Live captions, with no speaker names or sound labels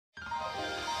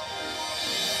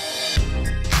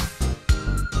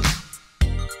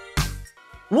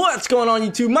What's going on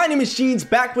YouTube? My name is Jeans,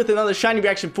 back with another shiny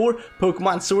reaction for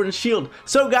Pokemon Sword and Shield.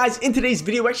 So guys, in today's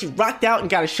video, we actually rocked out and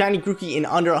got a Shiny Grookey in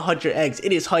under 100 eggs.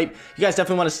 It is hype. You guys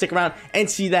definitely want to stick around and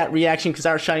see that reaction because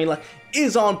our shiny luck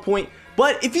is on point.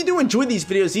 But if you do enjoy these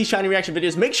videos, these shiny reaction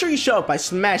videos, make sure you show up by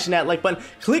smashing that like button,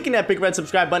 clicking that big red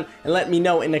subscribe button, and let me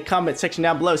know in the comment section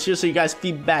down below. Seriously, you guys'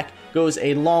 feedback goes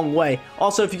a long way.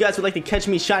 Also, if you guys would like to catch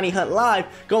me shiny hunt live,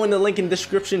 go in the link in the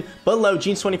description below.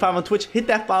 Jeans25 on Twitch. Hit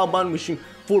that follow button. We shoot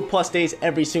 4+ days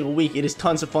every single week. It is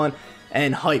tons of fun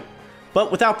and hype. But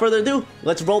without further ado,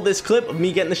 let's roll this clip of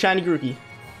me getting the Shiny Grookey.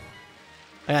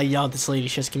 I gotta yell at this lady.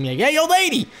 She just give me a, hey, yo,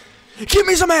 lady! Give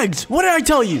me some eggs! What did I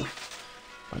tell you?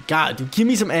 My God, dude, give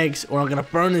me some eggs or I'm gonna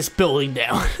burn this building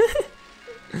down.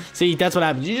 See, that's what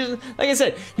happens. You just, like I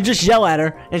said, you just yell at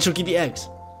her and she'll give you eggs.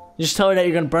 You just tell her that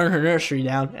you're gonna burn her nursery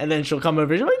down, and then she'll come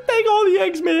over and she'll be like, take all the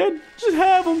eggs, man. Just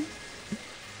have them.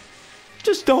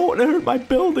 Just don't hurt my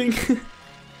building.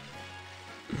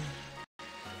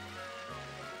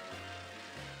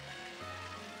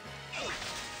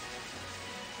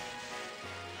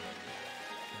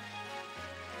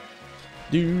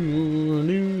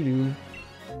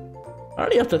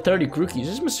 Already up to 30 Grookeys.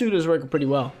 This Masuda's working pretty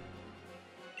well.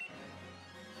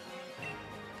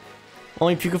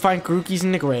 Only if you can find Grookeys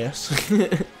in the grass.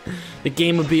 The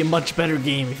game would be a much better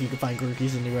game if you could find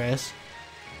Grookeys in the grass.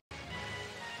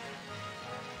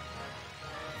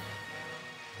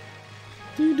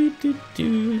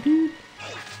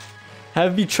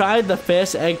 Have you tried the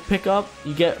fast egg pickup?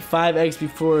 You get 5 eggs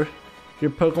before your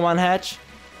Pokemon hatch.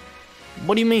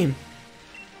 What do you mean?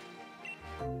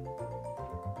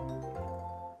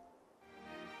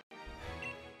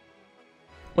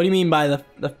 What do you mean by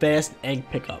the fast egg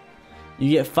pickup? You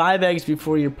get 5 eggs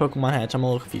before your Pokemon hatch. I'm a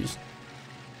little confused.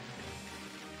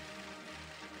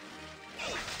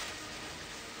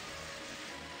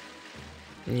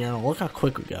 Yeah, look how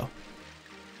quick we go.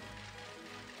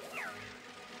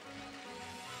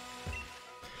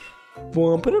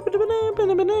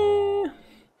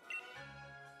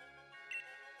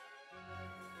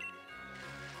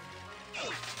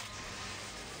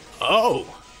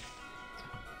 Oh!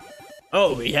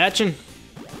 Oh, we hatching?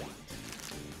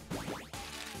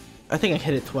 I think I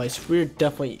hit it twice. We're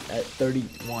definitely at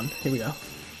 31. Here we go.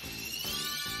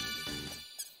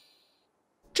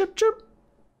 Chirp, chirp.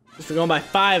 We're going by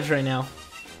 5s right now.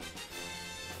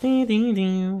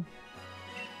 Womp,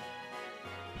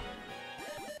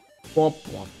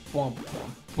 womp, womp,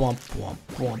 womp, womp,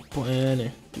 womp,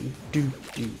 womp. Do.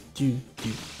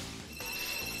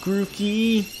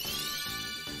 Grookey.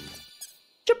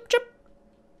 Chip, chip.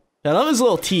 I love his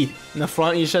little teeth in the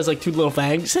front. He just has like 2 little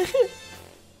fangs.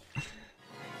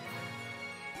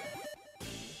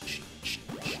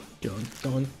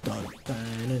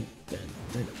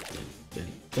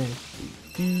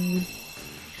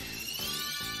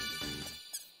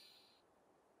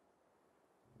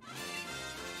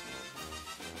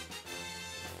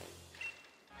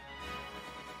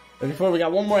 But before we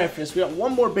got one more after this, we got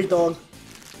one more big dog.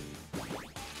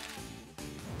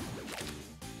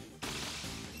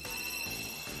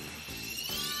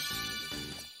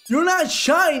 You're not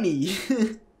shiny.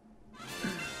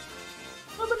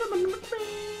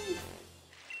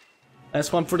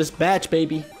 That's one for this batch,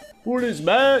 baby. For this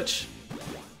batch.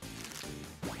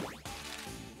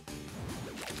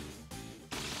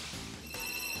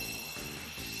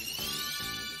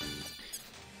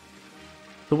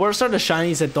 The worst are the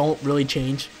shinies that don't really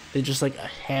change. They're just like a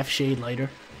half shade lighter.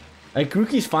 Like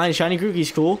Grookey's fine, Shiny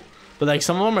Grookey's cool, but like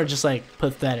some of them are just like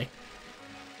pathetic.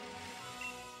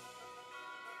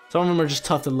 Some of them are just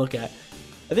tough to look at.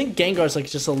 I think Gengar's like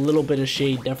just a little bit of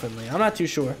shade differently. I'm not too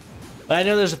sure. But I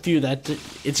know there's a few that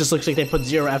it just looks like they put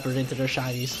 0 effort into their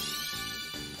shinies.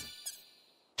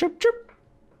 Chirp, chirp.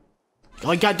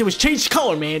 All you gotta do is change the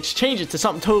color, man. Just change it to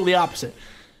something totally opposite.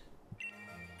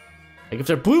 Like if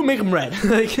they're blue, make them red.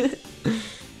 Like,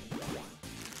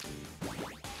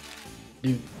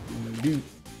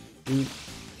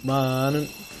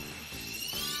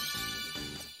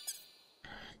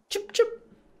 chip, chip.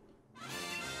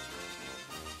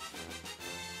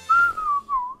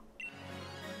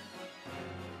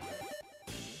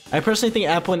 I personally think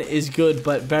Applin is good,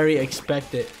 but very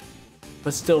expected.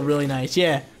 But still really nice.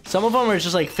 Yeah, some of them are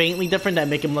just like faintly different that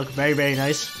make them look very, very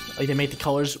nice. Like they make the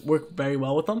colors work very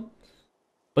well with them.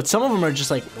 But some of them are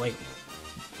just like, wait,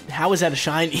 how is that a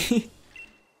shiny?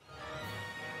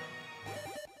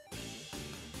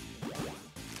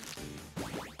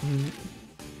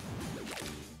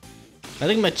 I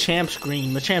think Machamp's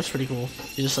green. Machamp's pretty cool.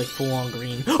 He's just like full on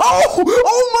green. Oh!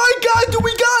 Oh my God, dude,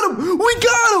 we got him! We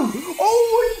got him! Oh,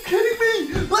 are you kidding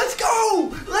me? Let's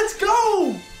go! Let's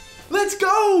go! Let's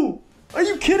go!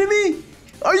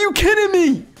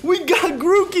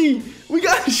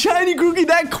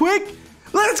 that quick?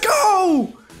 Let's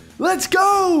go! Let's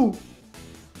go!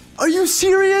 Are you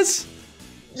serious?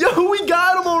 Yo, we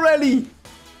got him already!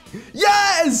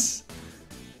 Yes!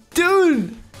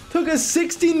 Dude, took us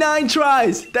 69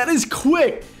 tries. That is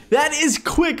quick. That is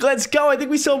quick. Let's go. I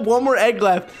think we still have one more egg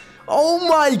left. Oh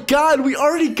my god, we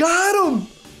already got him!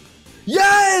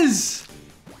 Yes!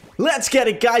 Let's get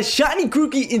it, guys. Shiny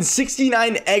Grookey in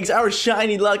 69 eggs. Our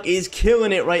shiny luck is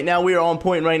killing it right now. We are on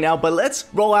point right now. But let's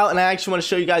roll out, and I actually want to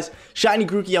show you guys Shiny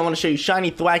Grookey. I want to show you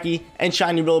Shiny Thwackey and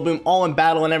Shiny Rillaboom all in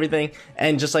battle and everything.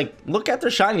 And just, like, look at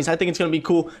their shinies. I think it's going to be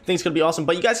cool. I think it's going to be awesome.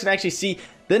 But you guys can actually see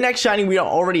the next shiny we are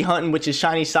already hunting, which is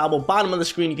Shiny Sobble. Bottom of the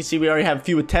screen, you can see we already have a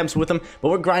few attempts with him. But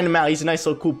we're grinding him out. He's a nice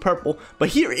little cool purple. But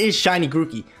here is Shiny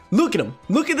Grookey. Look at him.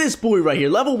 Look at this boy right here.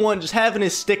 Level 1, just having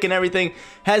his stick and everything.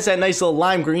 Has that nice little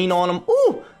lime green on him.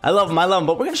 Ooh, I love him. I love him.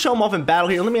 But we're going to show him off in battle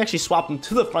here. Let me actually swap him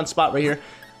to the front spot right here.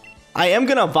 I am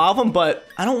going to evolve him, but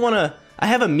I don't want to... I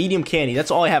have a medium candy.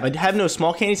 That's all I have. I have no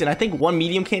small candies, and I think one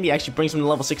medium candy actually brings him to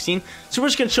level 16. So we're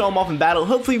just going to show him off in battle.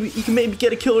 Hopefully, he can maybe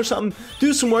get a kill or something.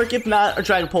 Do some work. If not, our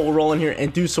Dragon Pole will roll in here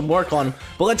and do some work on him.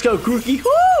 But let's go, Grookey.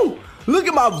 Woo! Look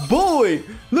at my boy.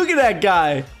 Look at that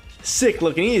guy. Sick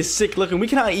looking. He is sick looking. We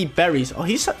cannot eat berries. Oh,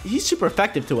 he's super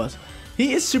effective to us.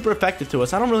 He is super effective to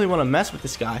us. I don't really want to mess with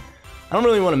this guy. We're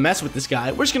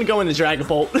just going to go in the Dragon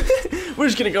Bolt. We're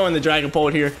just going to go in the Dragon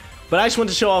Bolt here. But I just want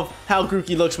to show off how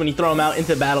Grookey looks when you throw him out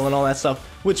into battle and all that stuff,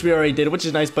 which we already did, which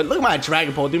is nice. But look at my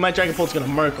Dragon Bolt. Dude, my Dragon Bolt's going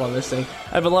to murk on this thing.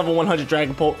 I have a level 100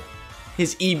 Dragon Bolt.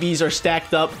 His EBs are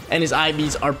stacked up, and his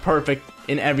IBs are perfect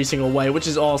in every single way, which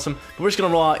is awesome. But we're just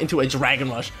going to roll out into a Dragon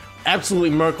Rush. Absolutely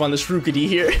murk on this Grookey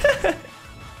here.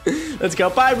 Let's go.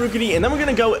 Bye, Grookey. And then we're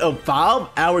going to go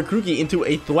evolve our Grookey into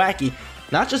a Thwackey.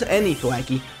 Not just any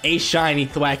Thwackey. A shiny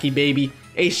Thwackey, baby.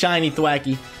 A shiny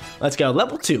Thwackey. Let's go.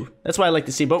 Level 2. That's what I like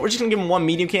to see. But we're just going to give him one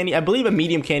medium candy. I believe a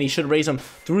medium candy should raise him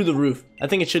through the roof. I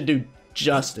think it should do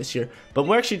justice here. But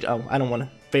we're actually... Oh, I don't want to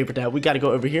favorite that. We got to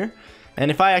go over here. And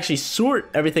if I actually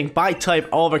sort everything by type,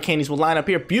 all of our candies will line up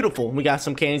here. Beautiful. We got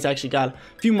some candies. I actually got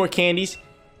a few more candies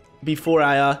before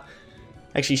I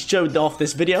actually showed off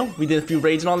this video. We did a few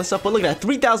raids and all this stuff. But look at that.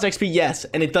 3,000 XP, yes.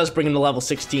 And it does bring him to level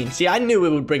 16. See, I knew it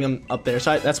would bring him up there.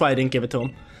 So that's why I didn't give it to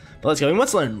him. But let's go. He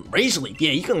wants to learn Razor Leaf.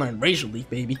 Yeah, you can learn Razor Leaf,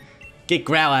 baby. Get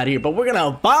Growl out of here. But we're going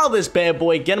to evolve this bad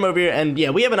boy. Get him over here. And yeah,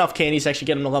 we have enough candies to actually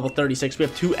get him to level 36. We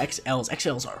have 2 XLs.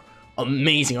 XLs are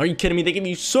amazing. Are you kidding me? They give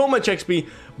you so much XP.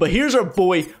 But here's our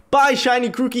boy. Bye, Shiny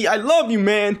Grookey. I love you,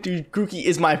 man. Dude, Grookey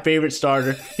is my favorite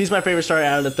starter. He's my favorite starter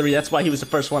out of the 3. That's why he was the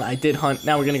first one I did hunt.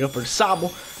 Now we're going to go for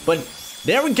Sobble. But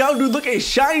there we go, dude. Look at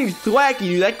Shiny Thwackey,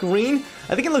 dude. That green,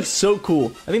 I think it looks so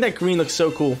cool. I think that green looks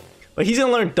so cool. But he's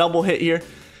going to learn double hit here.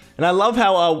 And I love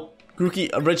how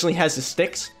Grookey originally has the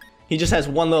sticks. He just has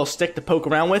one little stick to poke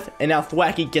around with, and now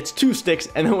Thwackey gets 2 sticks,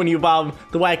 and then when you evolve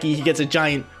Thwackey, he gets a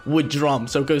giant wood drum.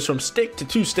 So it goes from stick to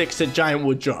 2 sticks to giant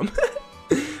wood drum,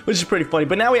 which is pretty funny.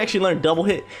 But now we actually learned double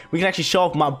hit. We can actually show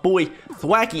off my boy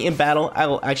Thwackey in battle. I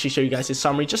will actually show you guys his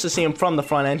summary just to see him from the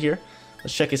front end here.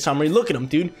 Let's check his summary. Look at him,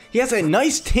 dude. He has a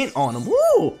nice tint on him.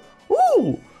 Woo!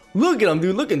 Woo! Look at him,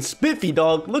 dude. Looking spiffy,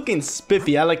 dog. Looking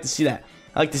spiffy. I like to see that.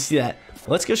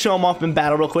 Let's go show him off in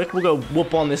battle real quick. We'll go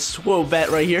whoop on this Swovet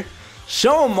right here.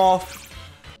 Show him off.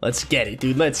 Let's get it,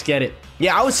 dude. Let's get it.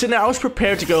 Yeah, I was sitting there. I was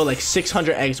prepared to go like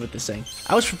 600 eggs with this thing.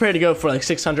 I was prepared to go for like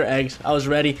 600 eggs. I was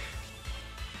ready.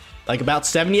 Like about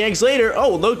 70 eggs later.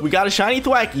 Oh, look. We got a shiny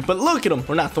Thwackey. But look at him.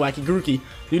 We're not Thwackey. Grookey.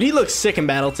 Dude, he looks sick in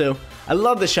battle too. I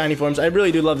love the shiny forms. I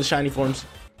really do love the shiny forms.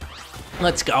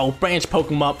 Let's go. Branch poke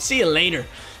him up. See you later.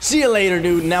 See you later,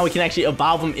 dude. Now we can actually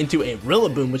evolve him into a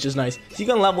Rillaboom, which is nice. Is he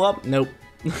going to level up? Nope.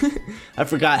 I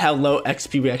forgot how low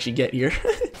XP we actually get here.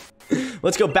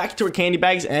 Let's go back to our candy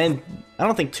bags, and I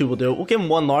don't think 2 will do it. We'll give him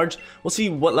 1 large. We'll see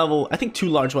what level. I think 2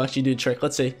 large will actually do the trick.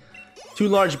 Let's see. 2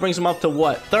 large brings him up to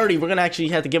what? 30. We're going to actually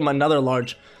have to give him another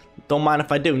large. Don't mind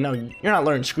if I do. No, you're not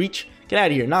learning Screech. Get out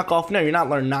of here. Knock off. No, you're not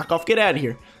learning Knock off. Get out of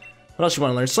here. What else you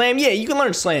want to learn? Slam? Yeah, you can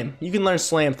learn Slam. You can learn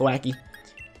Slam, Thwackey.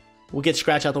 We'll get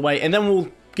Scratch out the way, and then we'll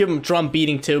give him Drum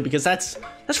Beating too, because that's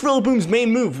Rillaboom's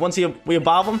main move. Once we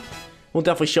evolve him, we'll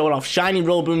definitely show it off. Shiny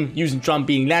Rillaboom using Drum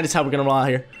Beating. That is how we're going to roll out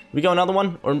here. We go another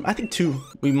one? Or I think 2.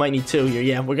 We might need 2 here.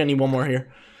 Yeah, we're going to need 1 more here.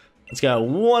 Let's go.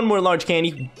 1 more large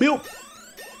candy. Boop.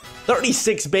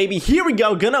 36, baby. Here we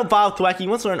go. Gonna evolve Thwackey. You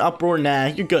want to learn Uproar? Nah,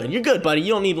 you're good. You're good, buddy.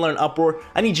 You don't need to learn Uproar.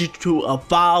 I need you to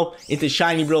evolve into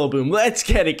Shiny Rillaboom. Let's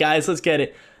get it, guys. Let's get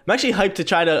it. I'm actually hyped to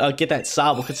try to get that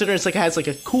Sobble, considering it's like it has like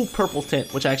a cool purple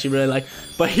tint, which I actually really like.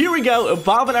 But here we go,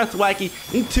 evolving our Thwackey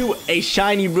into a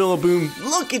Shiny Rillaboom.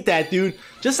 Look at that, dude.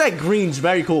 Just that green's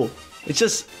very cool. It's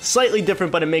just slightly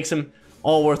different, but it makes him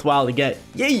all worthwhile to get.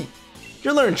 Yay!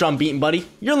 You're learning Drum Beating, buddy.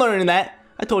 You're learning that.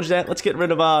 I told you that. Let's get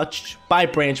rid of by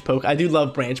branch poke. I do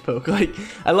love branch poke. Like,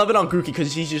 I love it on Grookey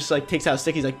because he just like takes out a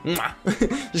stick. He's like,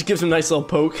 mwah. Just gives him a nice little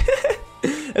poke.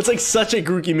 It's like such a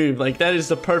Grookey move. Like, that is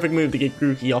the perfect move to get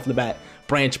Grookey off the bat.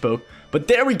 Branch poke. But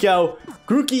there we go.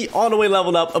 Grookey all the way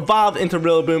leveled up, evolved into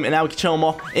Rillaboom, and now we can show him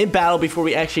off in battle before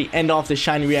we actually end off this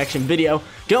shiny reaction video.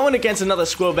 Going against another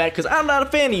Squirrel vet, because I'm not a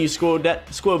fan of you, Squirrel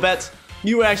vets.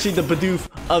 You were actually the Bidoof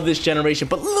of this generation.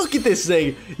 But look at this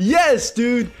thing. Yes,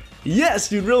 dude. Yes,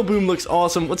 dude. Rillaboom looks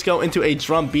awesome. Let's go into a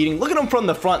drum beating. Look at him from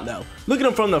the front, though. Look at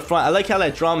him from the front. I like how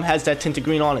that drum has that tint of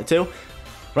green on it, too.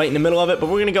 Right in the middle of it. But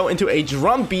we're going to go into a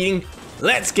drum beating.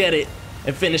 Let's get it.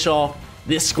 And finish off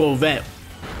this Squirrel vet.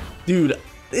 Dude,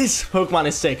 this Pokemon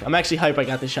is sick. I'm actually hyped I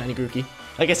got this Shiny Grookey.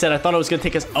 Like I said, I thought it was going to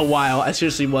take us a while. I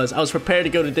seriously was. I was prepared to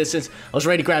go the distance. I was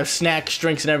ready to grab snacks,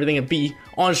 drinks, and everything and be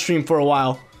on stream for a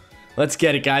while. Let's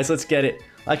get it, guys. Let's get it.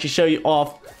 I'll actually show you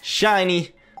off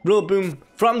Shiny Rillaboom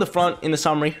from the front in the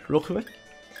summary real quick.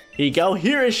 Here you go.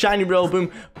 Here is Shiny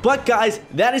Rillaboom. But guys,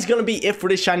 that is going to be it for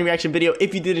this shiny reaction video.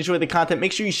 If you did enjoy the content,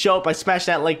 make sure you show up by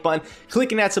smashing that like button,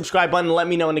 clicking that subscribe button, and let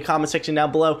me know in the comment section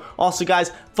down below. Also,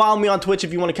 guys, follow me on Twitch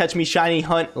if you want to catch me shiny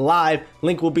hunt live.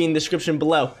 Link will be in the description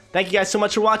below. Thank you guys so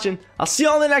much for watching. I'll see you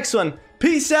all in the next one.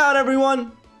 Peace out,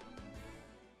 everyone.